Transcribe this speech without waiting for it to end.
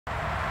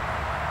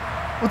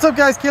What's up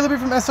guys, Caleb here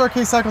from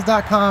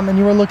Srkcycles.com, and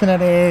you are looking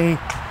at a,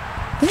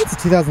 I think it's a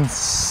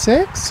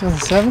 2006,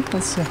 2007,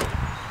 let's see. 1,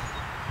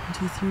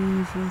 2,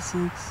 3, 4,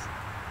 6.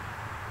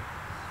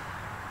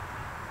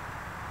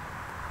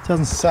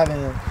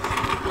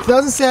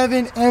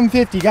 2007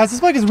 M50. Guys, this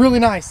bike is really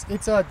nice.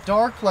 It's a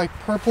dark, like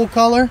purple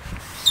color.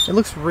 It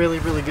looks really,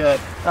 really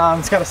good.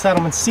 It's got a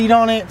saddleman seat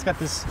on it. It's got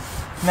this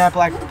matte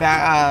black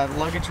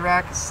luggage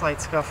rack,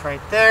 slight scuff right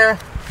there.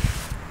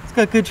 It's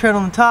got good tread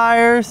on the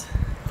tires.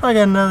 Probably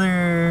got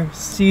another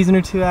season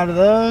or two out of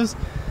those.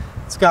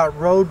 It's got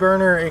road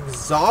burner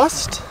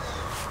exhaust.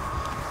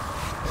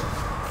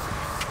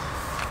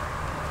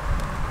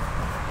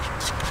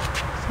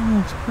 It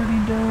looks pretty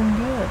darn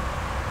good.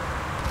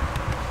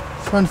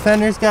 Front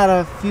fender's got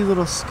a few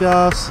little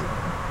scuffs.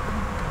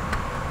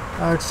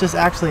 It's just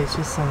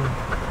some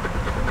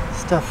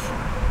stuff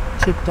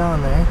chipped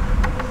on there.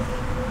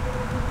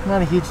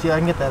 Not a huge deal, I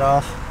can get that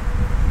off.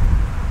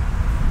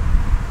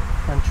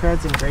 Front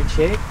tread's in great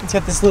shape. It's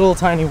got this little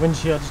tiny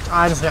windshield.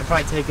 Honestly, I'd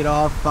probably take it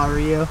off if I were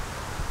you.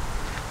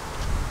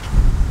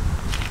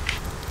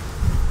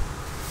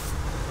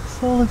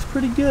 So it looks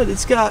pretty good.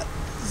 It's got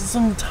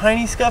some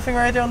tiny scuffing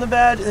right there on the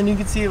badge, and you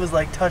can see it was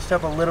like touched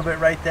up a little bit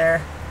right there.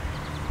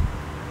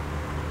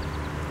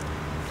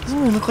 Doesn't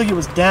really look like it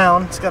was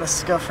down. It's got a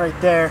scuff right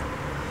there,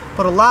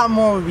 but a lot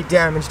more would be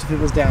damaged if it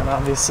was down,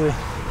 obviously.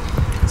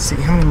 Let's see,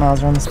 how many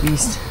miles are on this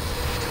beast?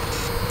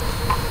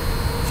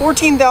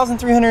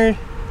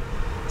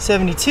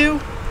 14,372.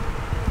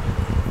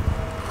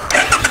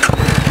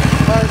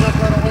 Tires up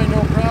right away,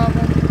 no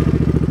problem.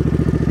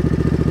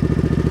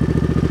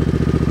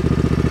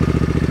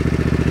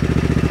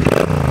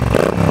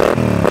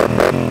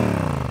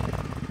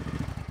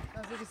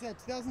 Guys, like I said,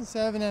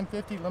 2007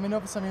 M50. Let me know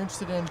if it's something you're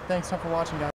interested in. Thanks for watching, guys.